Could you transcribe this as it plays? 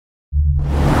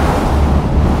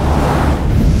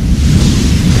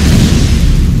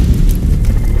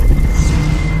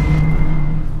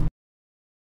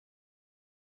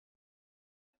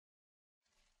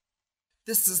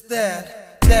This is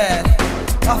that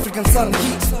African sun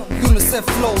heat, UNICEF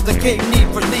flow, the game need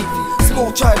relief.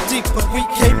 Small tribe deep, but we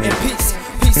came in peace.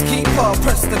 Peacekeeper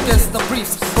pressed against the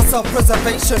briefs for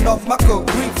self-preservation of my good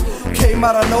grief. Came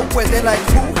out of nowhere, they like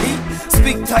who he?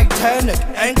 Speak Titanic,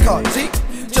 anchor deep.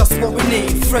 Just what we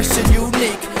need, fresh and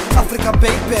unique. Africa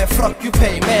baby, fuck you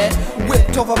pay, man.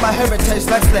 Whipped over my heritage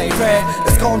like slavery.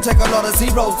 It's gonna take a lot of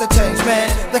zeros to change,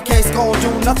 man. The case gonna do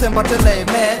nothing but delay,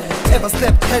 man. Ever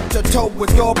stepped head to toe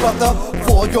with your brother?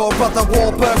 For your brother,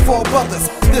 Warburg, for brothers.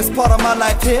 This part of my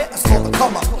life here is called the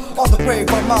come up. On the grave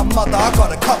of my mother, I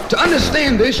gotta come. To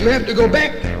understand this, you have to go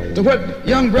back to what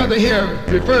young brother here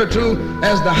referred to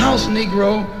as the house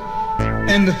Negro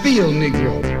and the field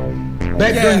Negro.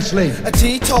 Back during slavery. A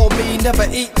G told me never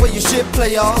eat where you shit,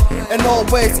 player, and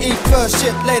always eat first,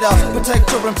 shit later. Protect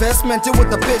your investment, deal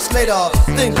with the bitch later.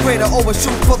 Think greater, always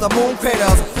shoot for the moon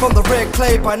craters. From the red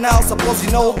clay by now, suppose you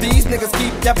know. These niggas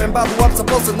keep yapping about who I'm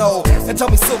supposed to know. And tell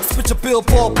me Sylke, spit your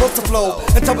billboard, bust the flow.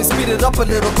 And tell me speed it up a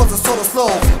little, cause it's sorta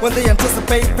slow. When they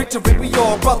anticipate victory, we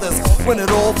all brothers. When it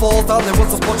all falls down, they will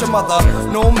support your mother.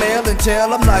 No mail in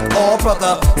jail, I'm like, oh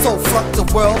brother. So fuck the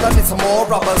world, I need some more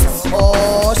robbers.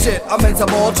 Oh shit, I'm in some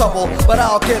more trouble, but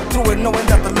I'll get through it knowing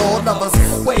that the Lord loves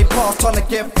us. Way past trying to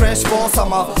get fresh for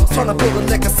summer, trying to build a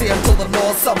legacy until the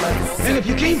Lord summons. And if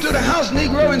you came to the house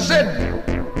Negro and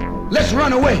said, let's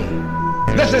run away,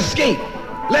 let's escape,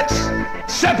 let's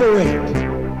separate,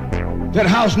 that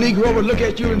house Negro would look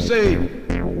at you and say,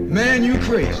 man, you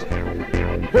crazy.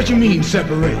 What you mean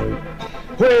separate?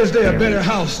 Where is there a better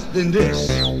house than this?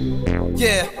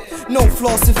 Yeah. No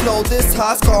flossy flow, this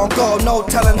high's gon' go. No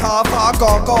telling how far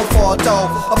gon' go for a dough.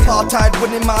 Apartheid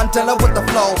winning Mandela with the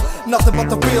flow. Nothing but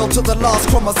the real to the last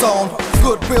chromosome.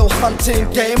 Goodwill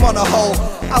hunting game on a hoe.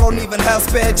 I don't even have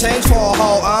spare change for a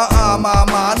hoe.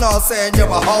 Mama, not saying you're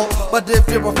a hoe, but if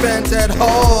you're offended,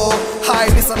 ho. Hi,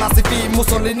 listen, I see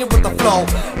Mussolini with the flow.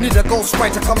 Need a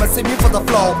ghostwriter come and see me for the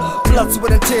flow. Blood,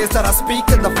 sweat and tears that I speak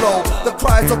in the flow. The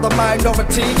cries of the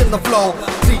minority in the flow.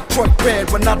 Detroit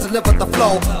red when I deliver the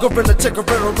flow. Gorilla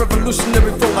Chikorilla,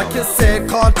 revolutionary flow. Like you said,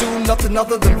 can't do nothing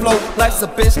other than flow. Life's a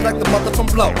bitch like the mother from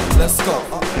Blow. Let's go.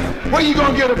 Where you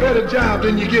gonna get a better job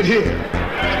than you get here?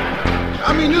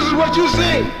 I mean, this is what you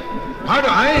say.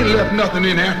 I ain't left nothing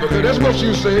in Africa. That's what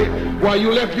you say. While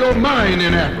you left your mind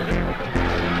in Africa.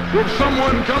 If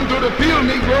someone come to the field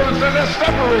Negro and say, let's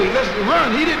separate, let's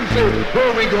run. He didn't say, where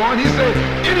are we going? He said,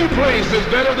 any place is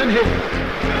better than here.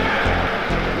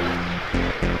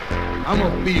 I'm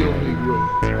a field Negro.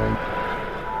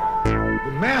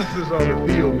 The masses are the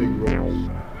field Negroes.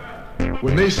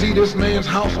 When they see this man's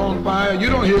house on fire, you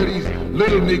don't hear these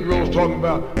little Negroes talking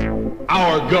about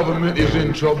our government is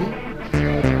in trouble.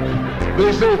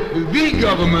 They say the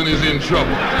government is in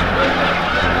trouble.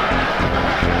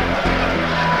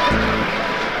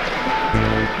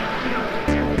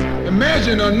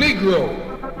 Imagine a Negro